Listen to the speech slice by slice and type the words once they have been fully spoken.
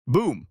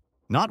Boom!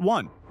 Not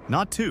one,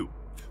 not two,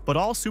 but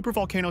all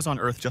supervolcanoes on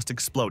Earth just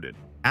exploded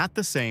at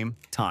the same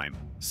time.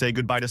 Say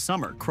goodbye to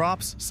summer,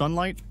 crops,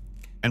 sunlight,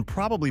 and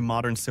probably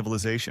modern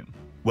civilization.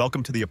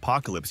 Welcome to the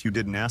apocalypse you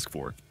didn't ask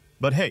for.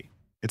 But hey,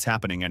 it's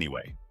happening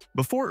anyway.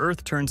 Before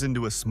Earth turns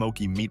into a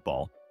smoky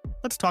meatball,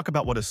 let's talk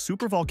about what a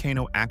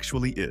supervolcano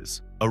actually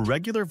is. A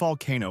regular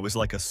volcano is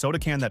like a soda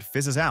can that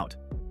fizzes out.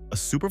 A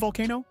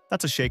supervolcano?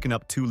 That's a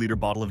shaken-up 2-liter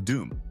bottle of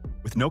doom.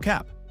 With no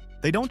cap.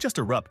 They don't just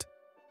erupt.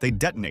 They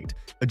detonate,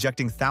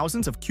 ejecting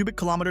thousands of cubic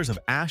kilometers of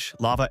ash,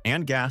 lava,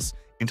 and gas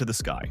into the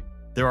sky.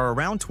 There are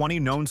around 20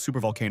 known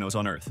supervolcanoes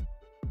on Earth.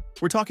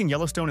 We're talking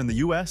Yellowstone in the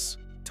US,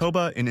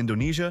 Toba in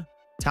Indonesia,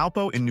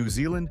 Taupo in New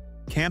Zealand,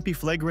 Campi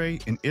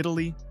Flegrei in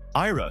Italy,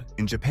 Ira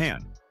in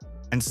Japan,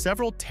 and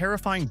several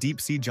terrifying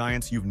deep-sea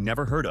giants you've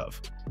never heard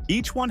of.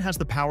 Each one has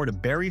the power to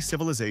bury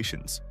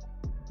civilizations.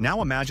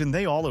 Now imagine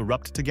they all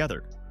erupt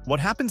together.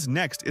 What happens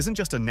next isn't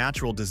just a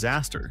natural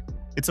disaster,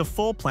 it's a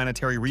full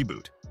planetary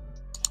reboot.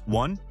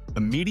 1.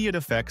 Immediate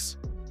effects,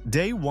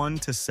 day 1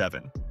 to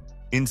 7.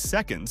 In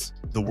seconds,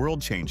 the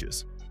world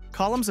changes.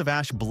 Columns of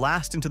ash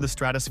blast into the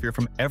stratosphere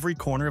from every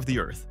corner of the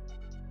Earth.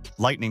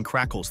 Lightning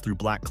crackles through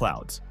black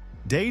clouds.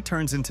 Day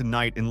turns into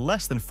night in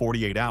less than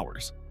 48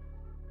 hours.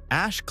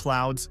 Ash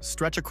clouds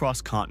stretch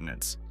across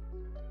continents.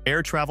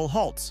 Air travel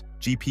halts,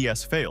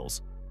 GPS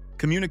fails.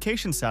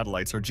 Communication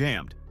satellites are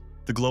jammed.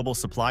 The global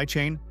supply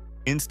chain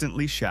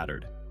instantly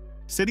shattered.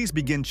 Cities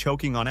begin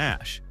choking on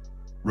ash.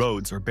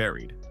 Roads are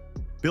buried.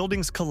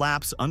 Buildings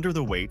collapse under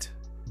the weight.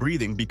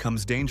 Breathing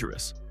becomes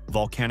dangerous.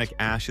 Volcanic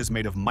ash is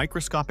made of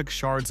microscopic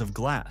shards of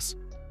glass.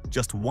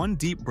 Just one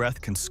deep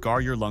breath can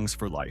scar your lungs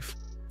for life.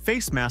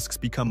 Face masks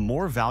become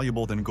more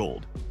valuable than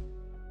gold.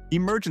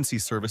 Emergency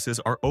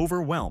services are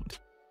overwhelmed.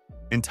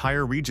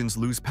 Entire regions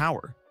lose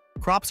power.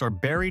 Crops are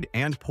buried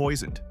and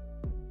poisoned.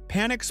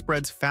 Panic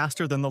spreads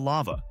faster than the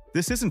lava.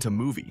 This isn't a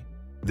movie.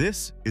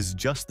 This is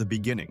just the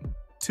beginning.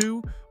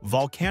 2.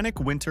 Volcanic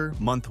winter,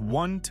 month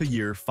 1 to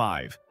year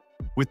 5.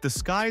 With the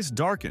skies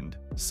darkened,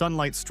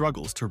 sunlight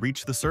struggles to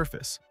reach the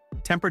surface.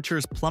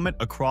 Temperatures plummet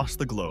across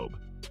the globe.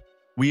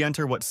 We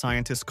enter what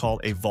scientists call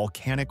a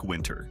volcanic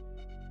winter.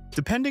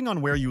 Depending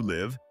on where you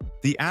live,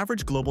 the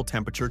average global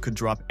temperature could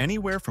drop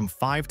anywhere from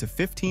 5 to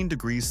 15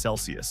 degrees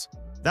Celsius.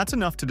 That's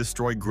enough to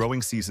destroy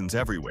growing seasons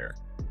everywhere.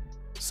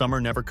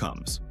 Summer never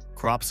comes.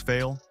 Crops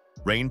fail.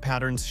 Rain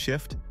patterns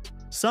shift.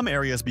 Some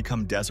areas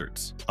become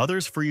deserts.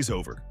 Others freeze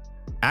over.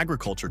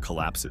 Agriculture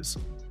collapses.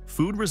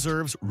 Food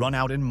reserves run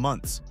out in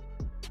months.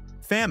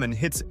 Famine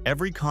hits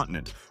every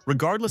continent,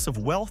 regardless of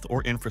wealth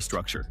or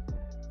infrastructure.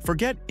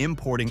 Forget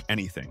importing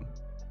anything.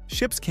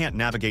 Ships can't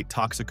navigate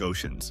toxic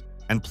oceans,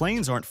 and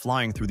planes aren't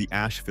flying through the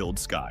ash-filled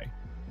sky.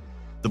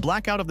 The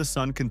blackout of the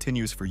sun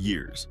continues for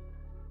years.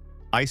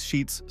 Ice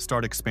sheets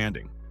start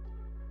expanding.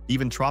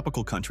 Even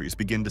tropical countries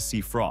begin to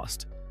see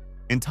frost.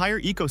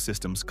 Entire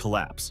ecosystems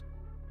collapse.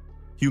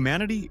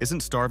 Humanity isn't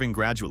starving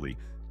gradually,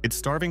 it's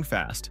starving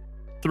fast.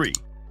 3.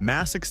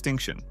 Mass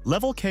extinction.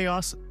 Level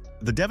chaos.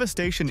 The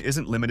devastation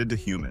isn't limited to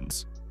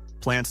humans.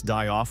 Plants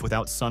die off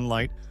without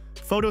sunlight,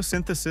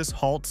 photosynthesis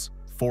halts,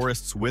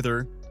 forests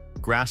wither,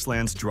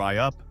 grasslands dry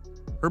up,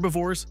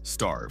 herbivores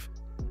starve,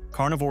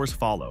 carnivores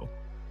follow.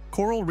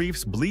 Coral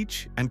reefs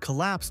bleach and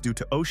collapse due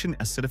to ocean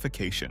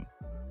acidification.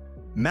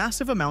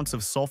 Massive amounts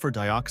of sulfur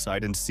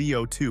dioxide and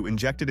CO2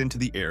 injected into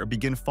the air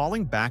begin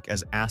falling back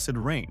as acid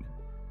rain.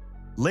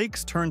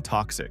 Lakes turn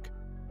toxic.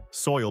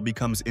 Soil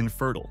becomes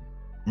infertile.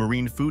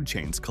 Marine food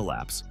chains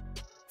collapse.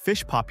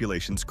 Fish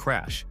populations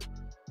crash.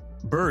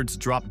 Birds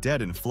drop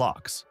dead in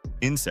flocks.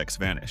 Insects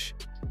vanish.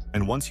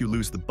 And once you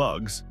lose the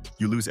bugs,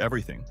 you lose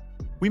everything.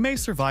 We may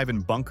survive in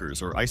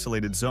bunkers or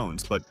isolated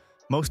zones, but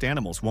most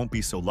animals won't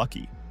be so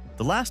lucky.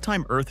 The last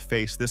time Earth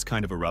faced this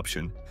kind of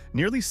eruption,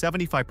 nearly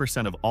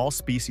 75% of all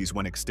species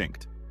went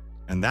extinct.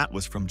 And that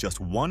was from just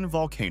one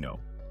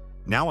volcano.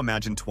 Now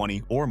imagine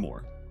 20 or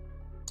more.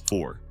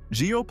 4.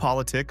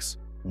 Geopolitics,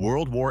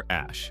 World War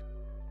Ash.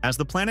 As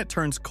the planet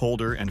turns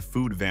colder and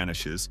food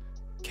vanishes,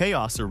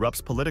 chaos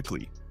erupts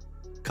politically.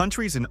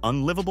 Countries in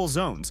unlivable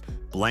zones,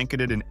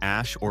 blanketed in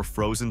ash or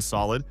frozen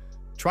solid,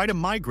 try to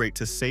migrate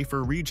to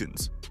safer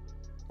regions.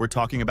 We're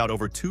talking about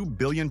over 2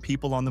 billion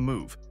people on the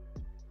move.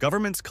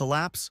 Governments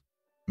collapse,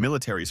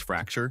 militaries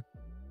fracture,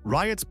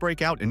 riots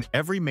break out in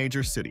every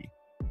major city.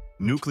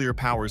 Nuclear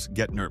powers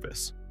get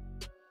nervous.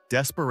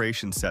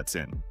 Desperation sets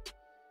in.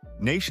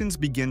 Nations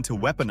begin to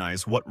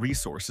weaponize what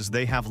resources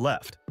they have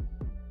left.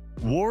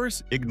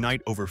 Wars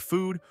ignite over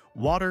food,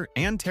 water,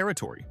 and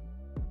territory.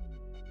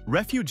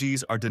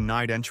 Refugees are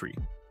denied entry.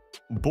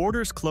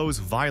 Borders close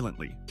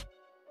violently.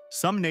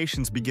 Some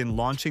nations begin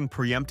launching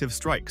preemptive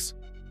strikes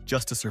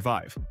just to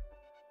survive.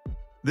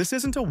 This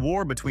isn't a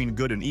war between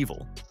good and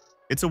evil.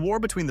 It's a war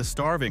between the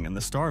starving and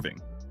the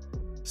starving.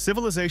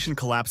 Civilization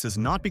collapses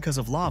not because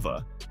of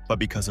lava, but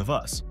because of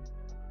us.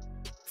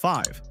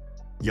 5.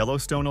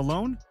 Yellowstone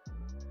alone?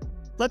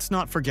 Let's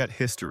not forget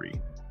history.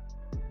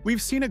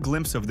 We've seen a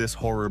glimpse of this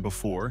horror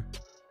before.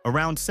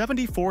 Around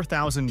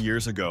 74,000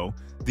 years ago,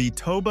 the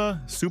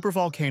Toba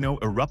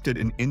supervolcano erupted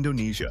in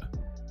Indonesia.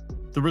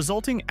 The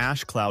resulting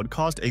ash cloud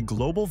caused a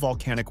global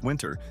volcanic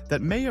winter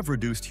that may have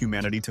reduced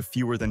humanity to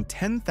fewer than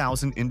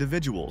 10,000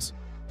 individuals.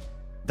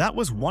 That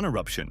was one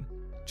eruption,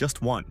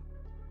 just one.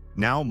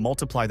 Now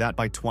multiply that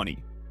by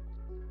 20.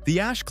 The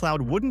ash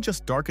cloud wouldn't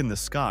just darken the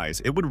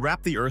skies, it would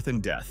wrap the Earth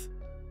in death.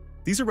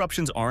 These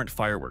eruptions aren't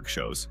fireworks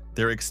shows,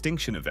 they're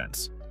extinction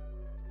events.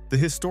 The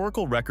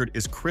historical record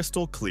is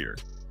crystal clear.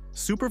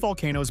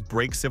 Supervolcanoes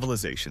break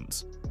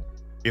civilizations.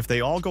 If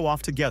they all go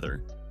off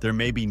together, there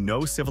may be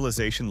no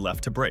civilization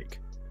left to break.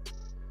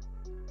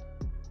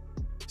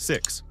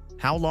 6.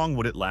 How long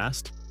would it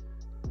last?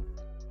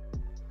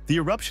 The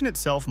eruption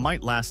itself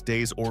might last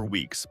days or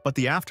weeks, but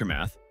the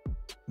aftermath,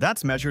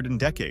 that's measured in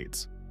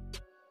decades.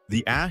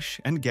 The ash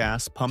and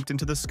gas pumped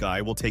into the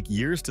sky will take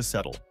years to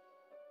settle.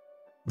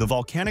 The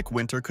volcanic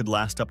winter could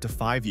last up to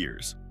 5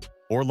 years,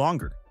 or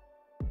longer.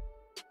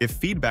 If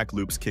feedback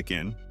loops kick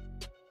in,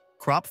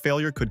 crop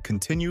failure could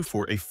continue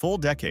for a full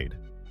decade.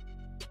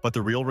 But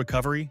the real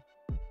recovery?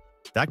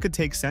 That could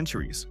take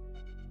centuries.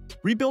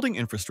 Rebuilding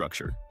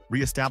infrastructure,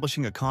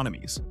 reestablishing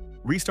economies,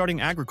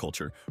 restarting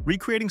agriculture,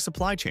 recreating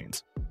supply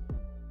chains.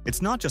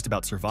 It's not just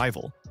about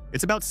survival,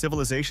 it's about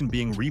civilization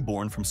being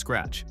reborn from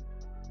scratch.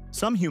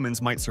 Some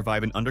humans might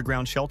survive in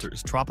underground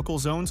shelters, tropical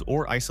zones,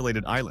 or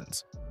isolated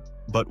islands.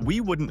 But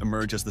we wouldn't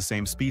emerge as the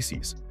same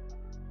species.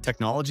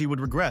 Technology would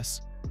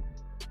regress.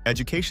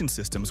 Education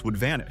systems would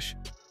vanish.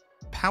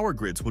 Power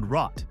grids would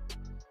rot.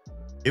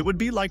 It would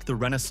be like the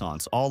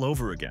Renaissance all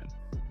over again.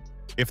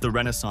 If the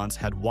Renaissance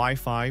had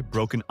Wi-Fi,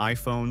 broken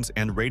iPhones,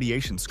 and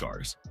radiation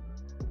scars.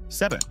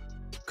 7.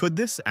 Could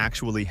this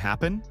actually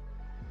happen?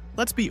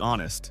 Let's be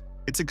honest,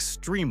 it's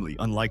extremely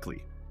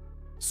unlikely.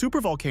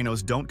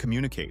 Supervolcanoes don't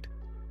communicate.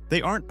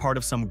 They aren't part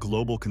of some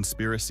global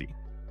conspiracy.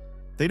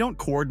 They don't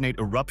coordinate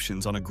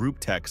eruptions on a group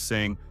text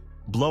saying,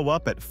 "blow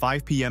up at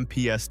 5 p.m.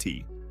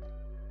 PST."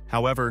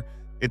 However,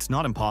 it's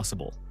not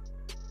impossible.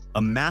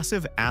 A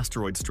massive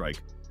asteroid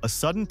strike, a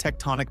sudden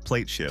tectonic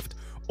plate shift,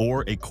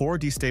 or a core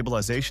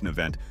destabilization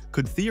event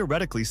could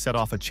theoretically set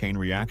off a chain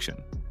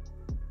reaction.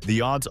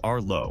 The odds are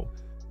low,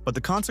 but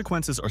the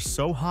consequences are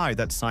so high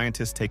that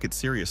scientists take it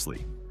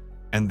seriously.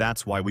 And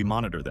that's why we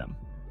monitor them.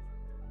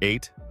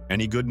 8.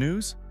 Any good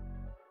news?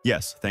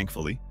 Yes,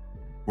 thankfully.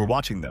 We're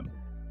watching them.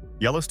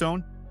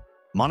 Yellowstone?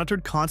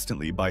 Monitored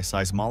constantly by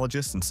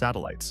seismologists and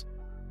satellites.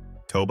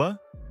 Toba?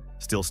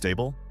 Still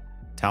stable.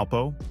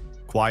 Taupo?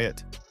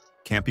 Quiet.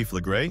 Campi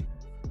Flegrei?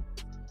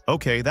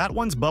 Okay, that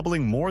one's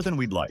bubbling more than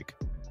we'd like.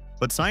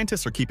 But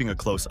scientists are keeping a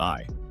close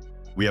eye.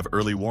 We have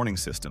early warning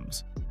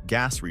systems,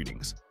 gas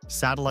readings,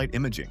 satellite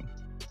imaging,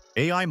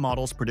 AI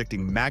models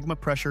predicting magma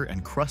pressure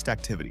and crust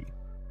activity.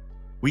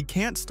 We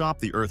can't stop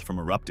the Earth from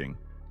erupting,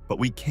 but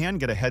we can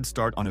get a head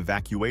start on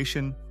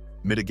evacuation,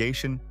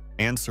 mitigation,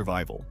 and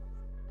survival.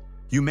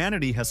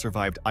 Humanity has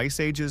survived ice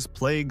ages,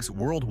 plagues,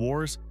 world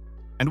wars,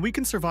 and we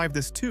can survive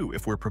this too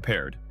if we're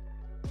prepared.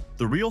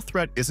 The real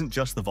threat isn't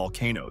just the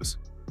volcanoes,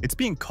 it's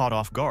being caught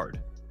off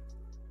guard.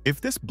 If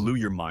this blew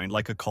your mind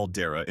like a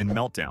caldera in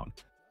Meltdown,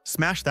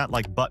 smash that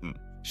like button,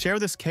 share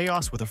this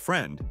chaos with a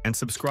friend, and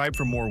subscribe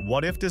for more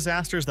what-if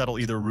disasters that'll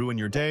either ruin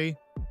your day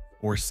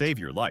or save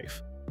your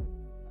life.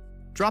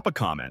 Drop a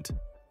comment.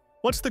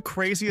 What's the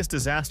craziest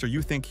disaster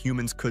you think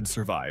humans could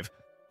survive?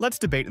 Let's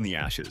debate in the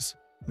ashes.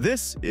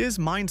 This is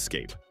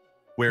MindScape,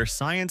 where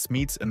science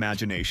meets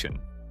imagination,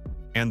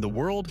 and the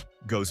world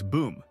goes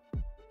boom.